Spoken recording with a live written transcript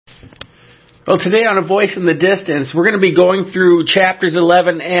Well, today on A Voice in the Distance, we're going to be going through chapters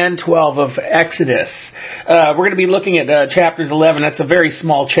 11 and 12 of Exodus. We're going to be looking at chapters 11. That's a very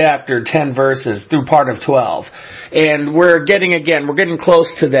small chapter, 10 verses, through part of 12. And we're getting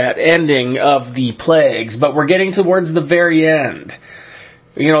close to that ending of the plagues, but we're getting towards the very end.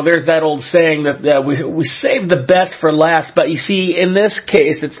 You know, there's that old saying that we save the best for last, but you see, in this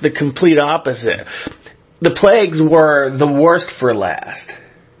case, it's the complete opposite. The plagues were the worst for last.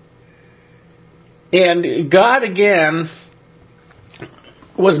 And God, again,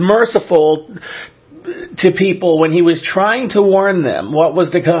 was merciful to people when He was trying to warn them what was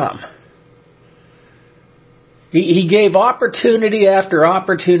to come. He gave opportunity after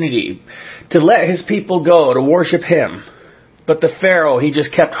opportunity to let His people go, to worship Him. But the Pharaoh, he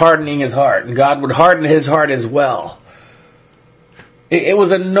just kept hardening his heart, and God would harden his heart as well. It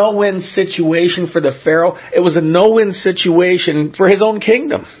was a no-win situation for the Pharaoh. It was a no-win situation for his own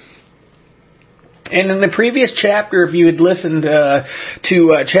kingdom. And in the previous chapter, if you had listened to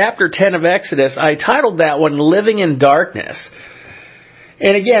chapter 10 of Exodus, I titled that one, Living in Darkness.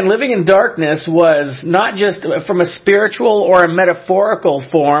 And again, living in darkness was not just from a spiritual or a metaphorical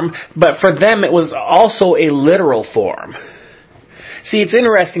form, but for them it was also a literal form. See, it's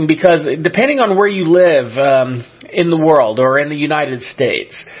interesting because depending on where you live in the world or in the United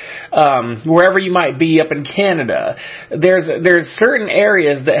States, wherever you might be up in Canada, there's certain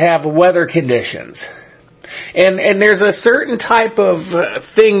areas that have weather conditions. And there's a certain type of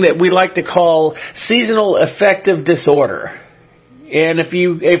thing that we like to call seasonal affective disorder. And if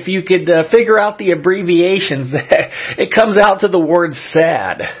you could figure out the abbreviations, it comes out to the word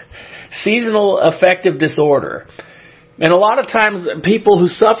SAD. Seasonal affective disorder. And a lot of times people who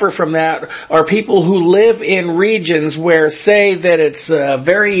suffer from that are people who live in regions where, say, that it's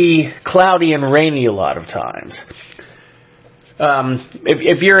very cloudy and rainy a lot of times.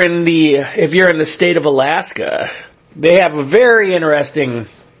 If you're in the state of Alaska, they have a very interesting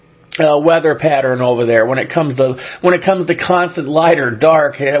weather pattern over there when it comes to constant light or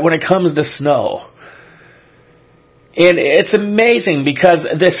dark, when it comes to snow. And it's amazing because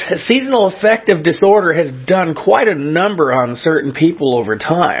this seasonal affective disorder has done quite a number on certain people over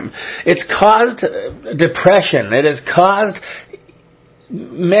time. It's caused depression. It has caused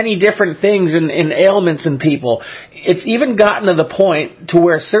many different things and ailments in people. It's even gotten to the point to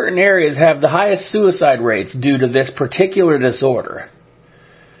where certain areas have the highest suicide rates due to this particular disorder.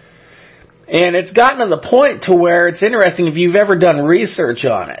 And it's gotten to the point to where it's interesting if you've ever done research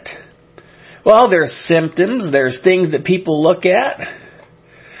on it. Well, there's symptoms, there's things that people look at.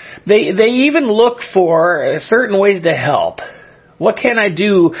 They even look for certain ways to help. What can I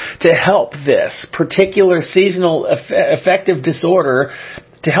do to help this particular seasonal affective disorder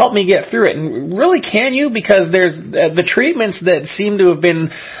to help me get through it? And really, can you? Because there's the treatments that seem to have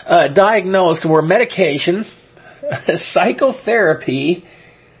been diagnosed were medication, psychotherapy,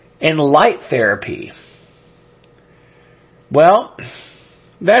 and light therapy. Well,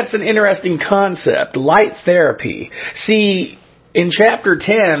 that's an interesting concept, light therapy. See, in chapter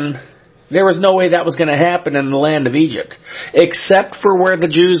 10, there was no way that was going to happen in the land of Egypt, except for where the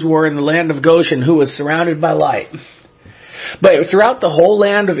Jews were in the land of Goshen, who was surrounded by light. But throughout the whole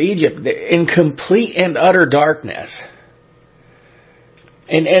land of Egypt, in complete and utter darkness.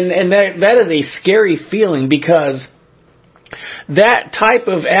 And that is a scary feeling because that type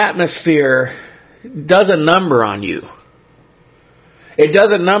of atmosphere does a number on you. It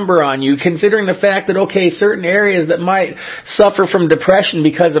does a number on you, considering the fact that, okay, certain areas that might suffer from depression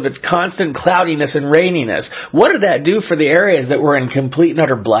because of its constant cloudiness and raininess, what did that do for the areas that were in complete and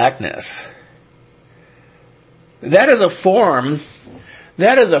utter blackness? That is a form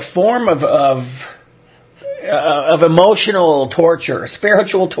of emotional torture,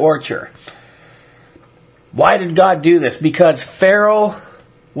 spiritual torture. Why did God do this? Because Pharaoh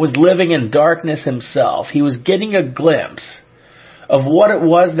was living in darkness himself. He was getting a glimpse of what it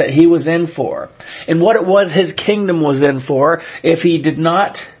was that he was in for, and what it was his kingdom was in for if he did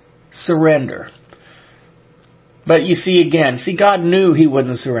not surrender. But you see, God knew he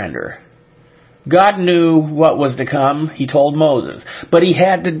wouldn't surrender. God knew what was to come. He told Moses, but he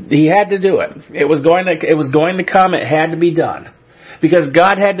had to do it. It was going to come. It had to be done. Because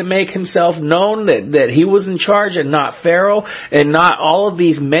God had to make himself known that he was in charge and not Pharaoh and not all of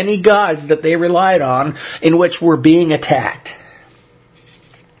these many gods that they relied on in which were being attacked.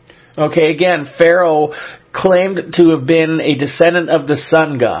 Okay, again, Pharaoh claimed to have been a descendant of the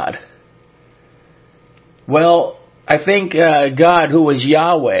sun god. Well, I think God, who was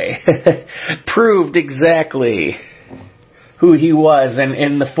Yahweh, proved exactly who he was, and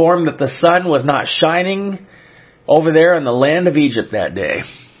in the form that the sun was not shining over there in the land of Egypt that day.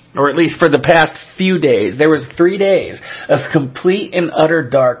 or at least for the past few days. There was 3 days of complete and utter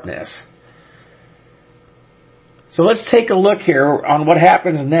darkness. So let's take a look here on what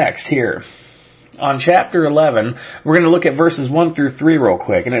happens next here. On chapter 11, we're going to look at verses 1 through 3 real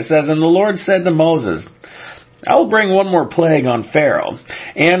quick. And it says, "And the Lord said to Moses, I will bring one more plague on Pharaoh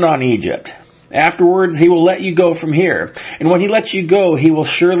and on Egypt. Afterwards, he will let you go from here. And when he lets you go, he will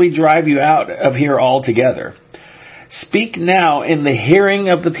surely drive you out of here altogether. Speak now in the hearing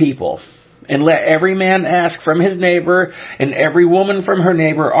of the people, and let every man ask from his neighbor and every woman from her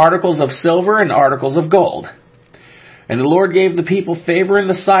neighbor articles of silver and articles of gold. And the Lord gave the people favor in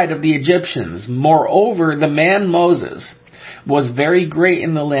the sight of the Egyptians. Moreover, the man Moses was very great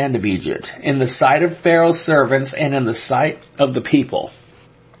in the land of Egypt, in the sight of Pharaoh's servants and in the sight of the people."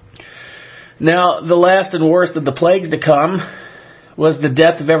 Now, the last and worst of the plagues to come was the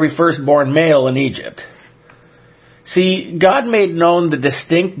death of every firstborn male in Egypt. See, God made known the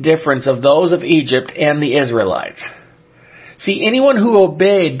distinct difference of those of Egypt and the Israelites. See, anyone who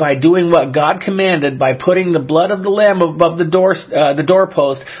obeyed by doing what God commanded by putting the blood of the lamb above the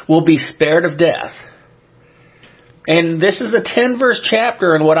doorpost will be spared of death. And this is a 10-verse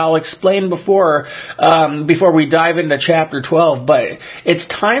chapter, and what I'll explain before we dive into chapter 12. But it's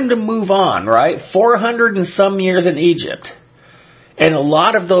time to move on, right? 400 and some years in Egypt, and a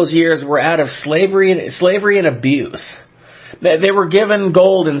lot of those years were out of slavery and abuse. They were given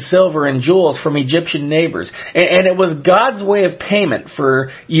gold and silver and jewels from Egyptian neighbors. And it was God's way of payment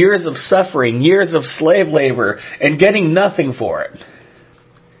for years of suffering, years of slave labor, and getting nothing for it.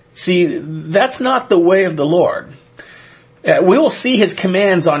 See, that's not the way of the Lord. We will see His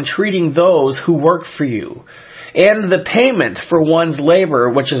commands on treating those who work for you, and the payment for one's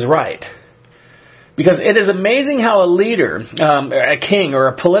labor, which is right. Because it is amazing how a leader, a king or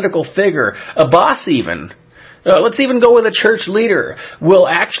a political figure, a boss even, let's even go with a church leader, will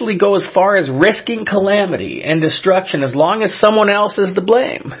actually go as far as risking calamity and destruction as long as someone else is to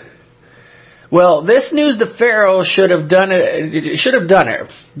blame. Well, this news to Pharaoh should have done it.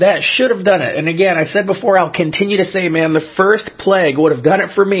 That should have done it. And again, I said before, I'll continue to say, man, the first plague would have done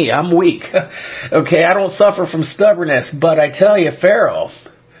it for me. I'm weak. Okay, I don't suffer from stubbornness. But I tell you, Pharaoh,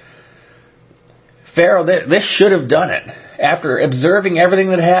 this should have done it. After observing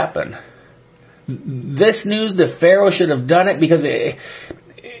everything that happened, this news to Pharaoh should have done it, because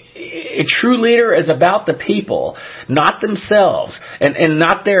a true leader is about the people, not themselves, and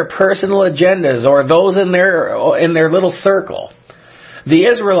not their personal agendas or those in their little circle. The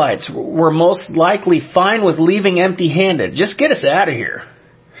Israelites were most likely fine with leaving empty-handed. Just get us out of here.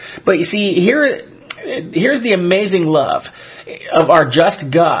 But you see, here's the amazing love of our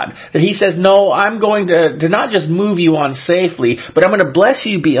just God, that He says, no, I'm going to not just move you on safely, but I'm going to bless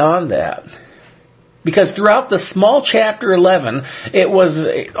you beyond that. Because throughout the small chapter 11,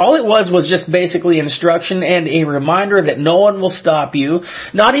 all it was just basically instruction and a reminder that no one will stop you.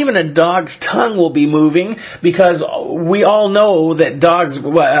 Not even a dog's tongue will be moving, because we all know that dogs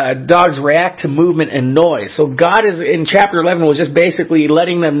react to movement and noise. So God in chapter 11 was just basically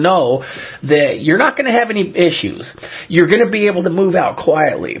letting them know that you're not going to have any issues. You're going to be able to move out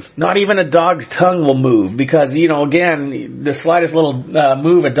quietly. Not even a dog's tongue will move, because, again, the slightest little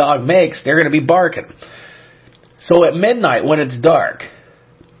move a dog makes, they're going to be barking. So at midnight, when it's dark,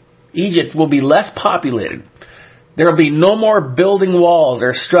 Egypt will be less populated. There will be no more building walls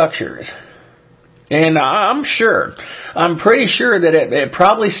or structures. And I'm pretty sure that it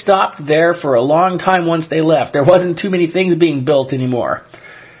probably stopped there for a long time once they left. There wasn't too many things being built anymore.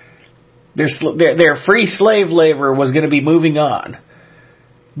 Their free slave labor was going to be moving on.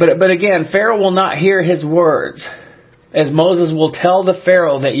 But again, Pharaoh will not hear his words, as Moses will tell the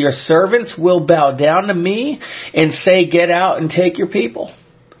Pharaoh that your servants will bow down to me and say, get out and take your people.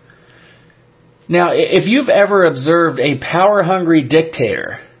 Now, if you've ever observed a power-hungry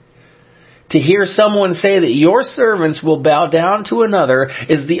dictator, to hear someone say that your servants will bow down to another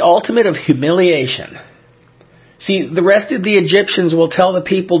is the ultimate of humiliation. See, the rest of the Egyptians will tell the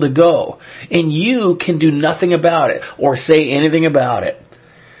people to go, and you can do nothing about it or say anything about it.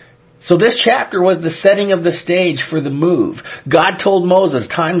 So this chapter was the setting of the stage for the move. God told Moses,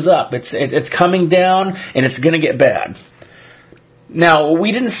 time's up. It's coming down, and it's going to get bad. Now,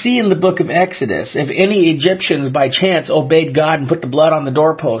 we didn't see in the book of Exodus if any Egyptians by chance obeyed God and put the blood on the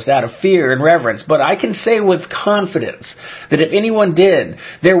doorpost out of fear and reverence. But I can say with confidence that if anyone did,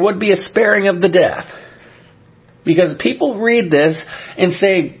 there would be a sparing of the death. Because people read this and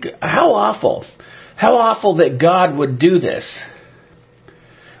say, how awful that God would do this.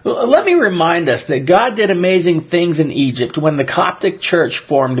 Let me remind us that God did amazing things in Egypt when the Coptic Church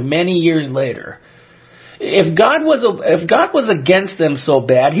formed many years later. If God was against them so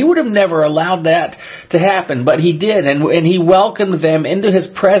bad, He would have never allowed that to happen. But He did, and He welcomed them into His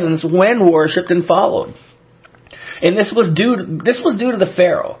presence when worshipped and followed. And this was due to the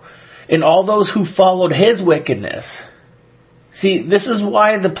Pharaoh and all those who followed his wickedness. See, this is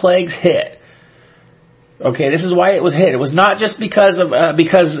why the plagues hit. Okay, this is why it was hit. It was not just because of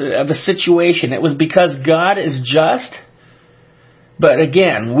a situation. It was because God is just. But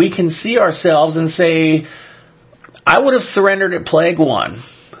again, we can see ourselves and say, I would have surrendered at plague 1.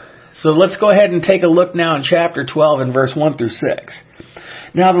 So let's go ahead and take a look now in chapter 12 and verse 1 through 6.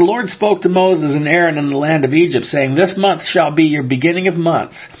 Now the Lord spoke to Moses and Aaron in the land of Egypt, saying, This month shall be your beginning of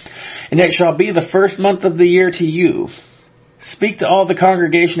months, and it shall be the first month of the year to you. Speak to all the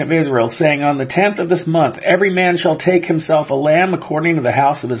congregation of Israel, saying, On the 10th of this month, every man shall take himself a lamb according to the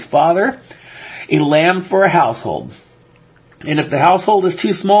house of his father, a lamb for a household. And if the household is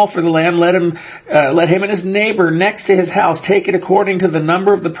too small for the lamb, let him and his neighbor next to his house take it according to the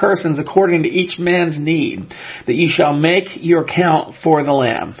number of the persons, according to each man's need, that ye shall make your count for the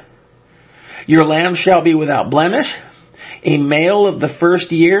lamb. Your lamb shall be without blemish, a male of the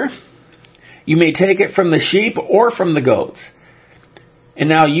first year. You may take it from the sheep or from the goats. And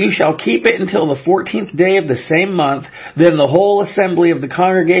now you shall keep it until the 14th day of the same month. Then the whole assembly of the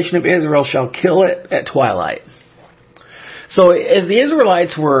congregation of Israel shall kill it at twilight. So as the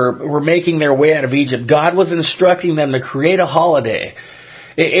Israelites were making their way out of Egypt, God was instructing them to create a holiday.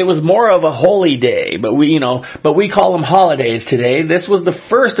 It was more of a holy day, but we call them holidays today. This was the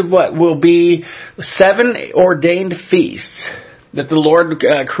first of what will be 7 ordained feasts that the Lord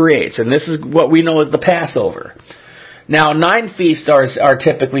creates, and this is what we know as the Passover. Now, 9 feasts are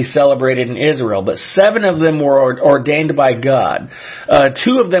typically celebrated in Israel, but 7 of them were ordained by God.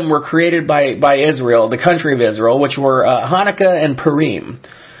 2 of them were created by Israel, the country of Israel, which were Hanukkah and Purim,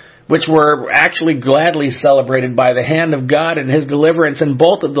 which were actually gladly celebrated by the hand of God and His deliverance in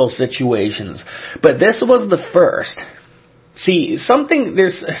both of those situations. But this was the first. See,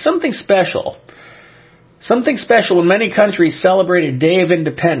 there's something special. Something special when many countries celebrate a Day of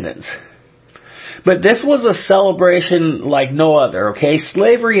Independence. But this was a celebration like no other, okay?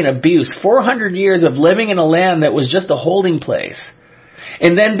 Slavery and abuse, 400 years of living in a land that was just a holding place,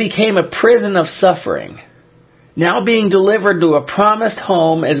 and then became a prison of suffering, now being delivered to a promised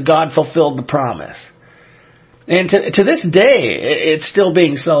home as God fulfilled the promise. And to this day, it's still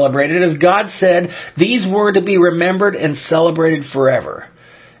being celebrated. As God said, these were to be remembered and celebrated forever.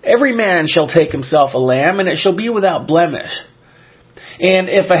 Every man shall take himself a lamb, and it shall be without blemish. And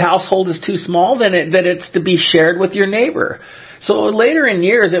if a household is too small, then it's to be shared with your neighbor. So later in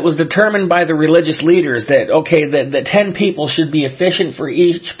years, it was determined by the religious leaders that 10 people should be efficient for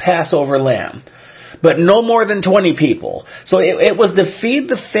each Passover lamb, but no more than 20 people. So it was to feed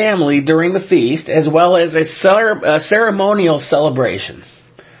the family during the feast, as well as a ceremonial celebration.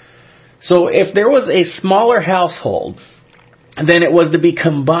 So if there was a smaller household, then it was to be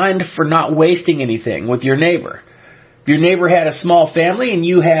combined for not wasting anything with your neighbor. If your neighbor had a small family and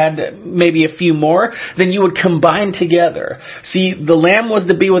you had maybe a few more, then you would combine together. See, the lamb was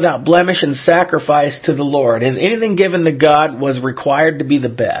to be without blemish and sacrifice to the Lord, as anything given to God was required to be the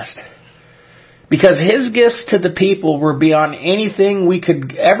best. Because His gifts to the people were beyond anything we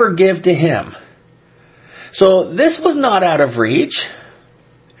could ever give to Him. So this was not out of reach.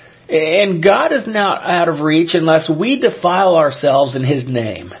 And God is not out of reach unless we defile ourselves in His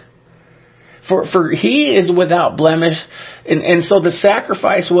name. For He is without blemish, and so the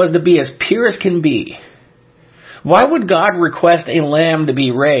sacrifice was to be as pure as can be. Why would God request a lamb to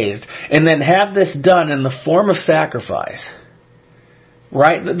be raised and then have this done in the form of sacrifice?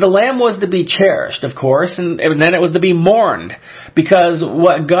 Right? The lamb was to be cherished, of course, and then it was to be mourned, because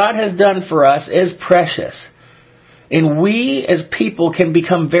what God has done for us is precious. And we as people can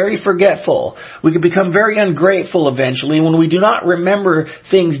become very forgetful. We can become very ungrateful eventually when we do not remember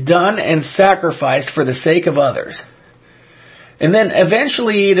things done and sacrificed for the sake of others. And then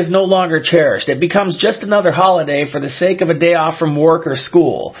eventually it is no longer cherished. It becomes just another holiday for the sake of a day off from work or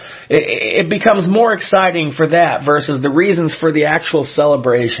school. It becomes more exciting for that versus the reasons for the actual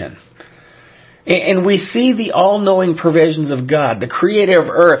celebration. And we see the all-knowing provisions of God, the creator of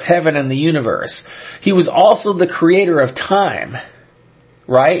earth, heaven, and the universe. He was also the creator of time,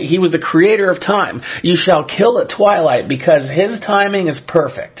 right? He was the creator of time. You shall kill at twilight because His timing is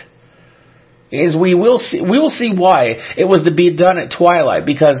perfect. As we will see why it was to be done at twilight,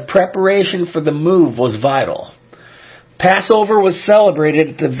 because preparation for the move was vital. Passover was celebrated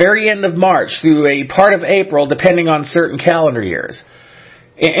at the very end of March through a part of April, depending on certain calendar years.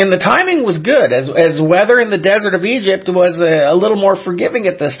 And the timing was good, as weather in the desert of Egypt was a little more forgiving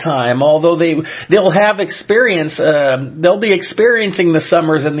at this time. Although they'll be experiencing the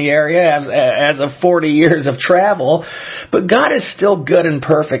summers in the area as of 40 years of travel. But God is still good and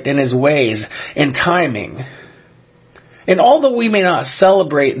perfect in His ways and timing. And although we may not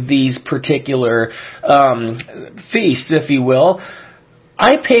celebrate these particular feasts, if you will,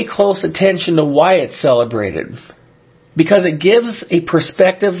 I pay close attention to why it's celebrated. Because it gives a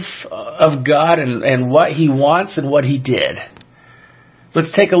perspective of God and what He wants and what He did.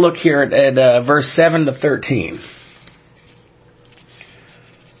 Let's take a look here at verse 7 to 13.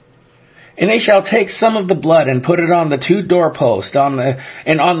 And they shall take some of the blood and put it on the 2 doorposts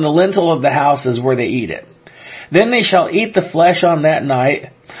and on the lintel of the houses where they eat it. Then they shall eat the flesh on that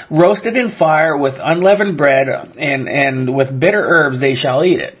night, roasted in fire with unleavened bread, and with bitter herbs they shall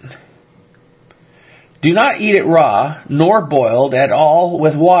eat it. Do not eat it raw, nor boiled at all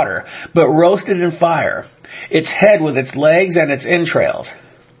with water, but roasted in fire, its head with its legs and its entrails.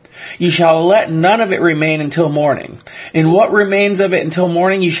 You shall let none of it remain until morning. And what remains of it until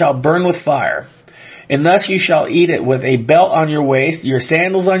morning you shall burn with fire. And thus you shall eat it with a belt on your waist, your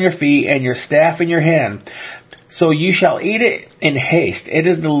sandals on your feet, and your staff in your hand. So you shall eat it in haste. It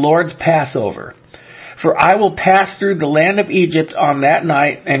is the Lord's Passover. For I will pass through the land of Egypt on that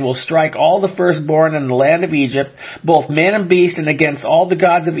night, and will strike all the firstborn in the land of Egypt, both man and beast, and against all the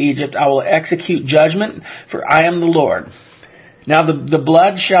gods of Egypt I will execute judgment, for I am the Lord. Now the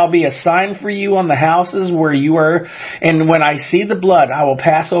blood shall be a sign for you on the houses where you are, and when I see the blood I will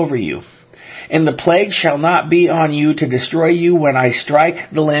pass over you. And the plague shall not be on you to destroy you when I strike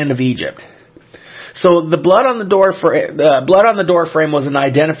the land of Egypt. So the blood on the door frame was an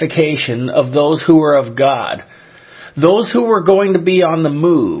identification of those who were of God, those who were going to be on the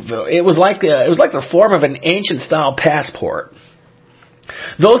move. It was like the form of an ancient style passport.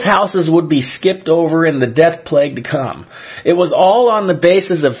 Those houses would be skipped over in the death plague to come. It was all on the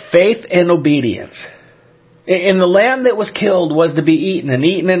basis of faith and obedience. And the lamb that was killed was to be eaten, and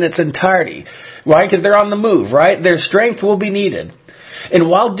eaten in its entirety, right? Because they're on the move, right? Their strength will be needed. And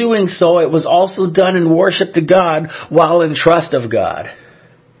while doing so, it was also done in worship to God while in trust of God.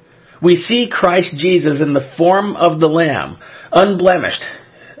 We see Christ Jesus in the form of the Lamb, unblemished,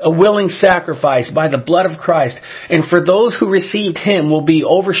 a willing sacrifice by the blood of Christ. And for those who received Him will be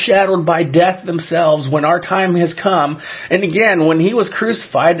overshadowed by death themselves when our time has come. And again, when He was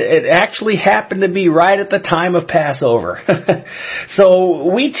crucified, it actually happened to be right at the time of Passover.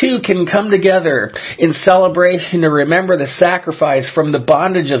 So we too can come together in celebration to remember the sacrifice from the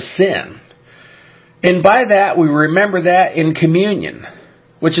bondage of sin. And by that, we remember that in communion,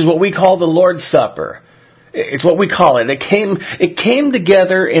 which is what we call the Lord's Supper. It's what we call it. It came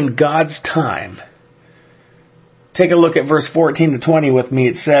together in God's time. Take a look at verse 14 to 20 with me.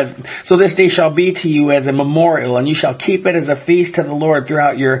 It says, So this day shall be to you as a memorial, and you shall keep it as a feast to the Lord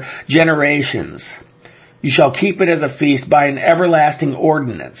throughout your generations. You shall keep it as a feast by an everlasting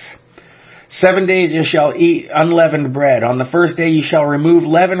ordinance. 7 days you shall eat unleavened bread. On the first day you shall remove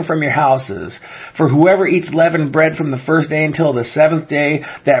leaven from your houses. For whoever eats leavened bread from the first day until the 7th day,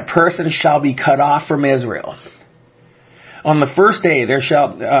 that person shall be cut off from Israel. On the first day there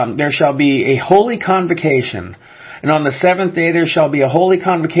shall be a holy convocation. And on the 7th day there shall be a holy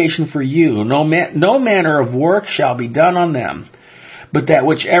convocation for you. No manner of work shall be done on them, but that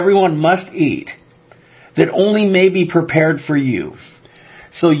which everyone must eat, that only may be prepared for you.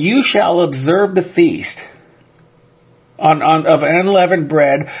 So you shall observe the feast of unleavened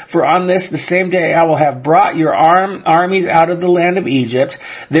bread, for on this the same day I will have brought your armies out of the land of Egypt.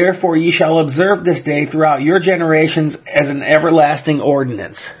 Therefore you shall observe this day throughout your generations as an everlasting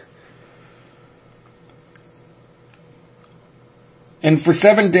ordinance. And for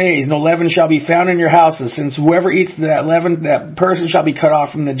 7 days no leaven shall be found in your houses, since whoever eats that leaven, that person shall be cut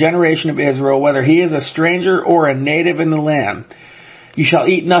off from the generation of Israel, whether he is a stranger or a native in the land. You shall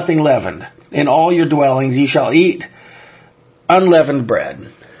eat nothing leavened. In all your dwellings you shall eat unleavened bread.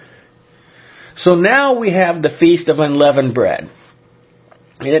 So now we have the Feast of Unleavened Bread.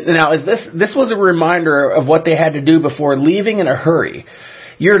 Now, this was a reminder of what they had to do before leaving in a hurry.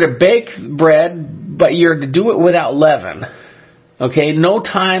 You're to bake bread, but you're to do it without leaven. Okay, no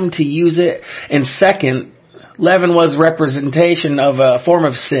time to use it. And second, leaven was representation of a form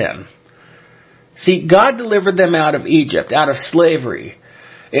of sin. See, God delivered them out of Egypt, out of slavery.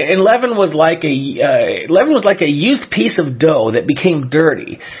 And leaven was like a used piece of dough that became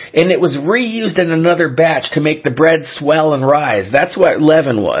dirty, and it was reused in another batch to make the bread swell and rise. That's what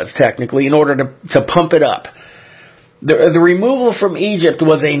leaven was, technically, in order to pump it up. The removal from Egypt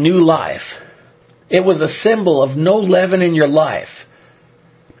was a new life. It was a symbol of no leaven in your life.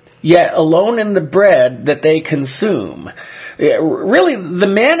 yet alone in the bread that they consume. Really, the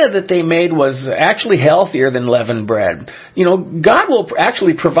manna that they made was actually healthier than leavened bread. God will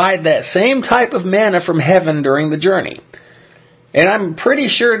actually provide that same type of manna from heaven during the journey. And I'm pretty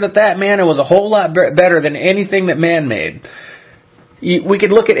sure that manna was a whole lot better than anything that man made. We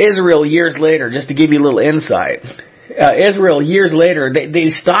could look at Israel years later, just to give you a little insight. Israel years later, they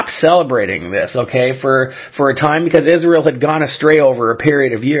stopped celebrating this, okay, for a time, because Israel had gone astray over a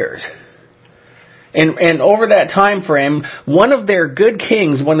period of years. And over that time frame, one of their good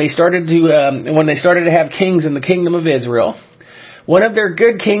kings, when they started to have kings in the kingdom of Israel, one of their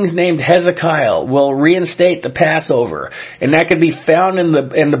good kings named Hezekiah will reinstate the Passover, and that could be found in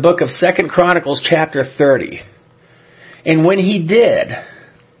the book of 2 Chronicles chapter 30. And when he did,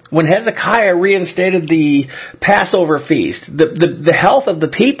 when Hezekiah reinstated the Passover feast, the health of the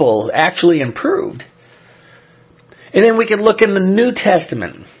people actually improved. And then we could look in the New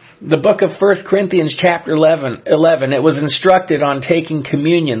Testament. The book of 1 Corinthians chapter 11, it was instructed on taking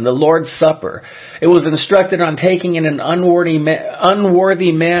communion, the Lord's Supper. It was instructed on taking in an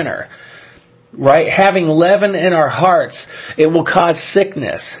unworthy manner, right? Having leaven in our hearts, it will cause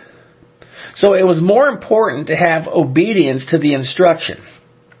sickness. So it was more important to have obedience to the instruction.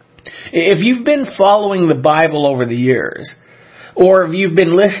 If you've been following the Bible over the years, or if you've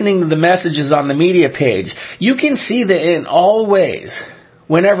been listening to the messages on the media page, you can see that in all ways,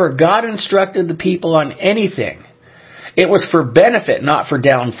 whenever God instructed the people on anything, it was for benefit, not for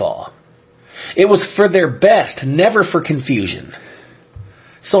downfall. It was for their best, never for confusion.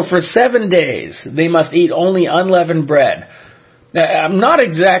 So for 7 days, they must eat only unleavened bread. It's not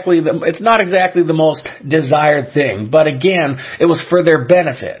exactly the most desired thing, but again, it was for their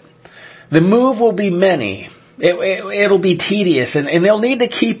benefit. The move will be many. It'll be tedious, and they'll need to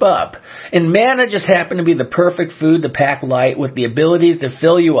keep up. And manna just happened to be the perfect food to pack light with the abilities to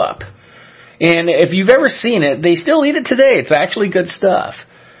fill you up. And if you've ever seen it, they still eat it today. It's actually good stuff.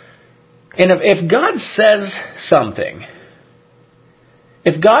 And if God says something,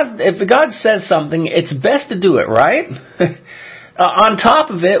 if God says something, it's best to do it, right? On top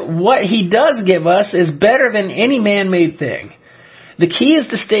of it, what He does give us is better than any man-made thing. The key is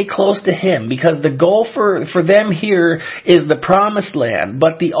to stay close to Him, because the goal for them here is the promised land,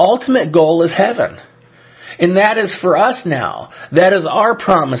 but the ultimate goal is heaven. And that is for us now. That is our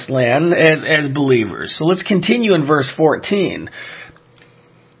promised land as believers. So let's continue in verse 14.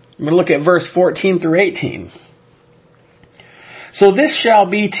 We're going to look at verse 14 through 18. So this shall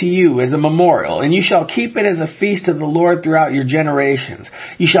be to you as a memorial, and you shall keep it as a feast to the Lord throughout your generations.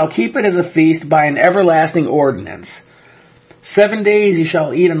 You shall keep it as a feast by an everlasting ordinance. 7 days you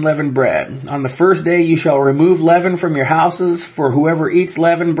shall eat unleavened bread. On the first day you shall remove leaven from your houses, for whoever eats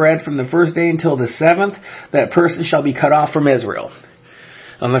leavened bread from the first day until the 7th, that person shall be cut off from Israel.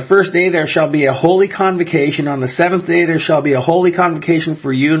 On the first day there shall be a holy convocation. On the 7th day there shall be a holy convocation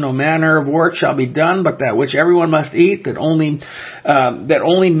for you. No manner of work shall be done, but that which everyone must eat, that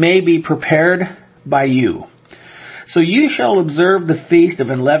only may be prepared by you. So you shall observe the feast of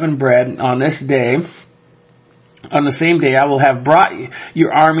unleavened bread on this day. On the same day I will have brought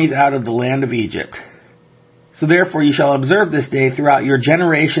your armies out of the land of Egypt. So therefore you shall observe this day throughout your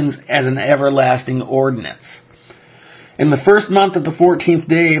generations as an everlasting ordinance. In the first month of the 14th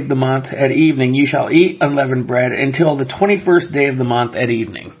day of the month at evening you shall eat unleavened bread until the 21st day of the month at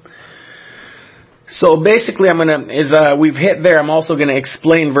evening. So basically we've hit there, I'm also going to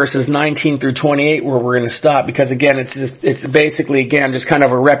explain verses 19 through 28 where we're going to stop, because again, it's basically again just kind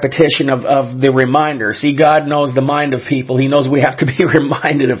of a repetition of the reminder. See, God knows the mind of people. He knows we have to be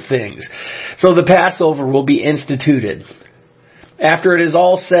reminded of things. So the Passover will be instituted. After it is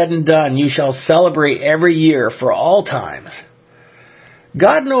all said and done, you shall celebrate every year for all times.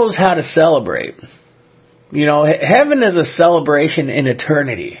 God knows how to celebrate. Heaven is a celebration in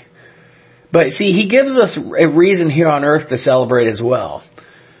eternity. But see, He gives us a reason here on earth to celebrate as well.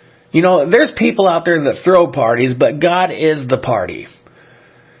 There's people out there that throw parties, but God is the party.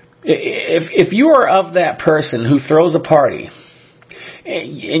 If you are of that person who throws a party,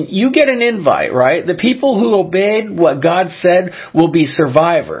 and you get an invite, right? The people who obeyed what God said will be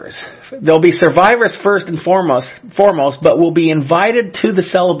survivors. They'll be survivors first and foremost, but will be invited to the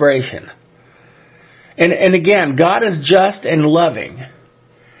celebration. And again, God is just and loving.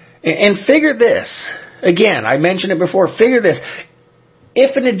 And figure this, again, I mentioned it before, figure this.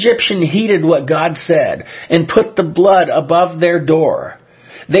 If an Egyptian heeded what God said and put the blood above their door,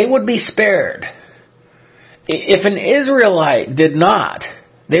 they would be spared. If an Israelite did not,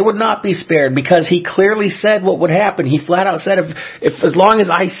 they would not be spared, because He clearly said what would happen. He flat out said, if as long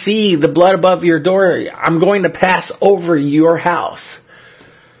as I see the blood above your door, I'm going to pass over your house.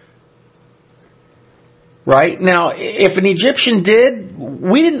 Right? Now, if an Egyptian did,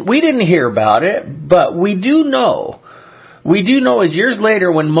 we didn't hear about it, but we do know as years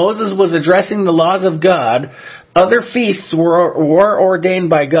later when Moses was addressing the laws of God, other feasts were ordained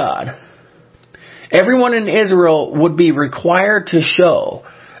by God. Everyone in Israel would be required to show,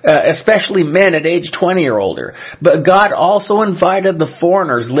 especially men at age 20 or older. But God also invited the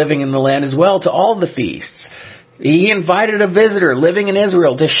foreigners living in the land as well to all the feasts. He invited a visitor living in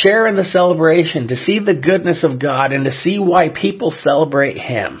Israel to share in the celebration, to see the goodness of God, and to see why people celebrate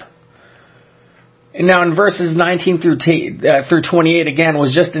Him. And now in verses 19 through 28 again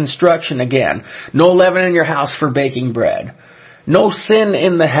was just instruction again. No leaven in your house for baking bread. No sin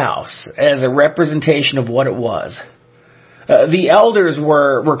in the house as a representation of what it was. The elders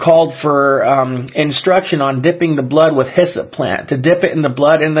were called for instruction on dipping the blood with hyssop plant, to dip it in the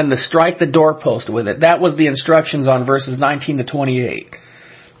blood and then to strike the doorpost with it. That was the instructions on verses 19 to 28.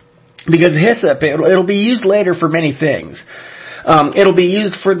 Because hyssop, it'll be used later for many things. It'll be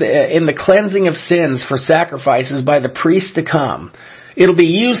used in the cleansing of sins for sacrifices by the priest to come. It'll be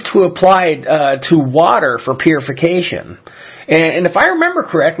used to apply to water for purification. And if I remember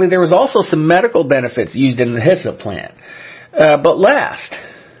correctly, there was also some medical benefits used in the hyssop plant. But last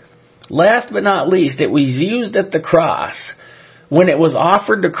but not least, it was used at the cross when it was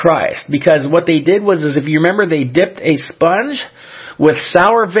offered to Christ. Because what they did was, if you remember, they dipped a sponge with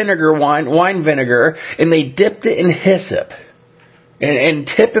sour vinegar, wine vinegar, and they dipped it in hyssop. And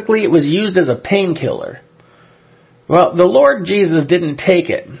typically it was used as a painkiller. Well, the Lord Jesus didn't take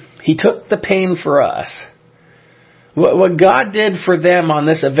it. He took the pain for us. What God did for them on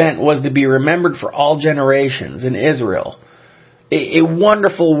this event was to be remembered for all generations in Israel. A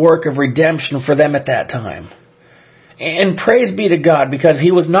wonderful work of redemption for them at that time. And praise be to God, because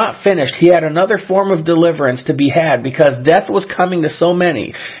He was not finished. He had another form of deliverance to be had, because death was coming to so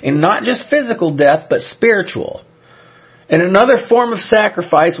many. And not just physical death, but spiritual. And another form of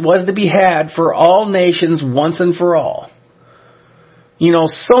sacrifice was to be had for all nations once and for all. You know,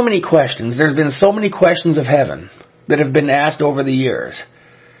 so many questions. There's been so many questions of heaven that have been asked over the years.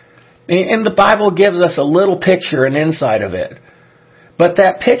 And the Bible gives us a little picture and insight of it. But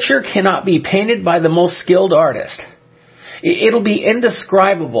that picture cannot be painted by the most skilled artist. It'll be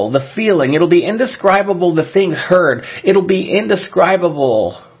indescribable, the feeling. It'll be indescribable, the things heard. It'll be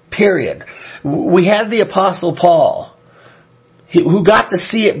indescribable, period. We had the Apostle Paul, who got to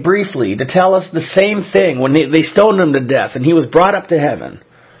see it briefly, to tell us the same thing when they stoned him to death and he was brought up to heaven.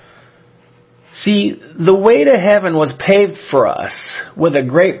 See, the way to heaven was paved for us with a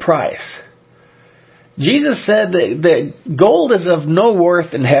great price. Jesus said that gold is of no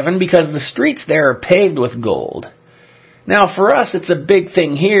worth in heaven because the streets there are paved with gold. Now for us it's a big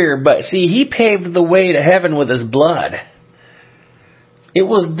thing here, but see, He paved the way to heaven with His blood. It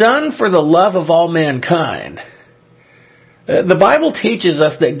was done for the love of all mankind. The Bible teaches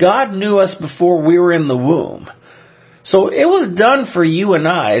us that God knew us before we were in the womb. So it was done for you and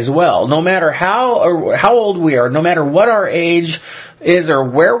I as well. No matter how old we are, no matter what our age is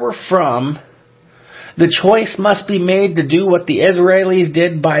or where we're from, the choice must be made to do what the Israelis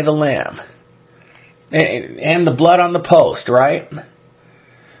did by the lamb. And the blood on the post, right?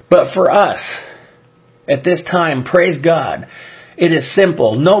 But for us, at this time, praise God, it is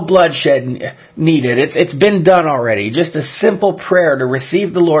simple. No bloodshed needed. It's been done already. Just a simple prayer to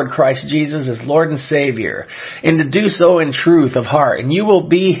receive the Lord Christ Jesus as Lord and Savior. And to do so in truth of heart. And you will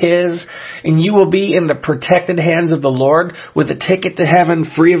be His, and you will be in the protected hands of the Lord with a ticket to heaven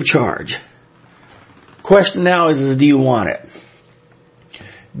free of charge. Question now is do you want it?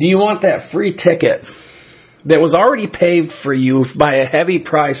 Do you want that free ticket that was already paved for you by a heavy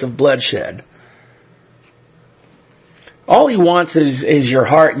price of bloodshed? All He wants is your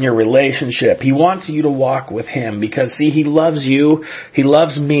heart and your relationship. He wants you to walk with Him because, see, He loves you. He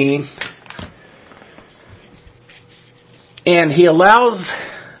loves me. And He allows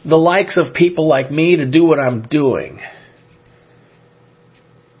the likes of people like me to do what I'm doing.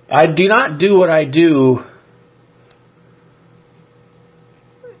 I do not do what I do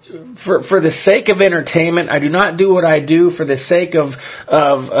for the sake of entertainment. I do not do what I do for the sake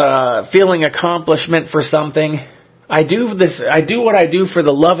of feeling accomplishment for something. I do what I do for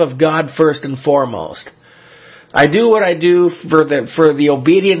the love of God first and foremost. I do what I do for the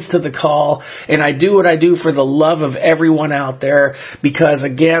obedience to the call, and I do what I do for the love of everyone out there, because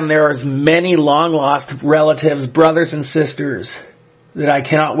again, there are many long lost relatives, brothers and sisters that I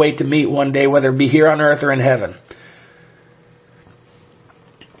cannot wait to meet one day, whether it be here on earth or in heaven.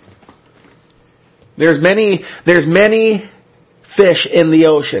 There's many fish in the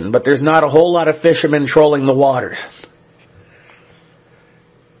ocean, but there's not a whole lot of fishermen trolling the waters.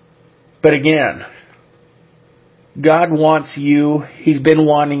 But again, God wants you. He's been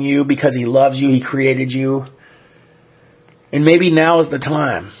wanting you because He loves you. He created you. And maybe now is the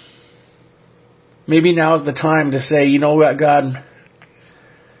time. Maybe now is the time to say, you know what, God?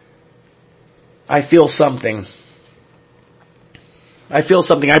 I feel something. I feel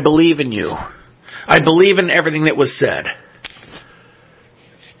something. I believe in you. I believe in everything that was said.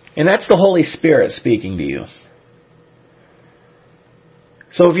 And that's the Holy Spirit speaking to you.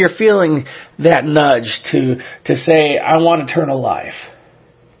 So if you're feeling that nudge to say, I want eternal life,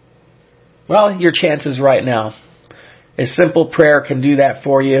 well, your chances right now. A simple prayer can do that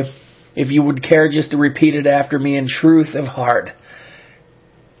for you. If you would care just to repeat it after me in truth of heart.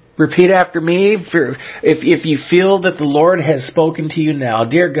 Repeat after me. If you feel that the Lord has spoken to you now,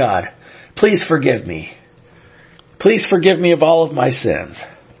 dear God, please forgive me. Please forgive me of all of my sins.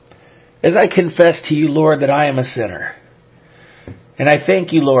 As I confess to you, Lord, that I am a sinner. And I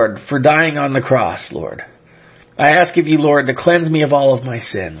thank you, Lord, for dying on the cross, Lord. I ask of you, Lord, to cleanse me of all of my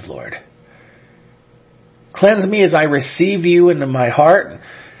sins, Lord. Cleanse me as I receive you into my heart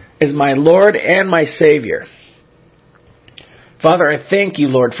as my Lord and my Savior. Father, I thank you,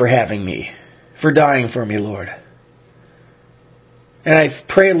 Lord, for having me, for dying for me, Lord. And I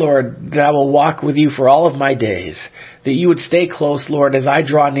pray, Lord, that I will walk with you for all of my days, that you would stay close, Lord, as I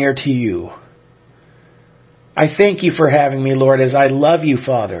draw near to you. I thank you for having me, Lord, as I love you,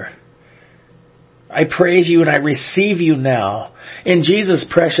 Father. I praise you and I receive you now, in Jesus'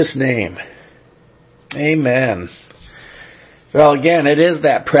 precious name. Amen. Well, again, it is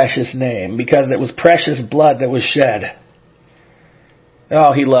that precious name, because it was precious blood that was shed.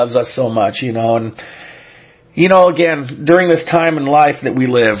 Oh, He loves us so much, and again, during this time in life that we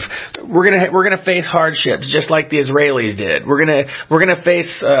live, we're gonna face hardships just like the Israelis did. We're gonna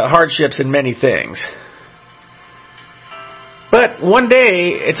face hardships in many things. But one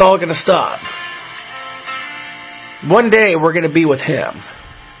day it's all gonna stop. One day we're gonna be with Him.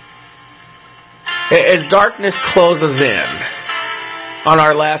 As darkness closes in on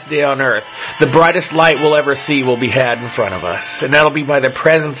our last day on earth, the brightest light we'll ever see will be had in front of us, and that'll be by the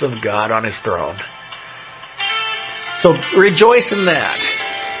presence of God on His throne. So rejoice in that.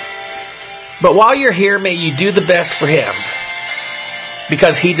 But while you're here, may you do the best for Him,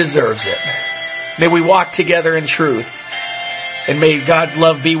 because He deserves it. May we walk together in truth, and may God's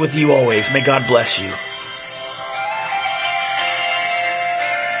love be with you always. May God bless you.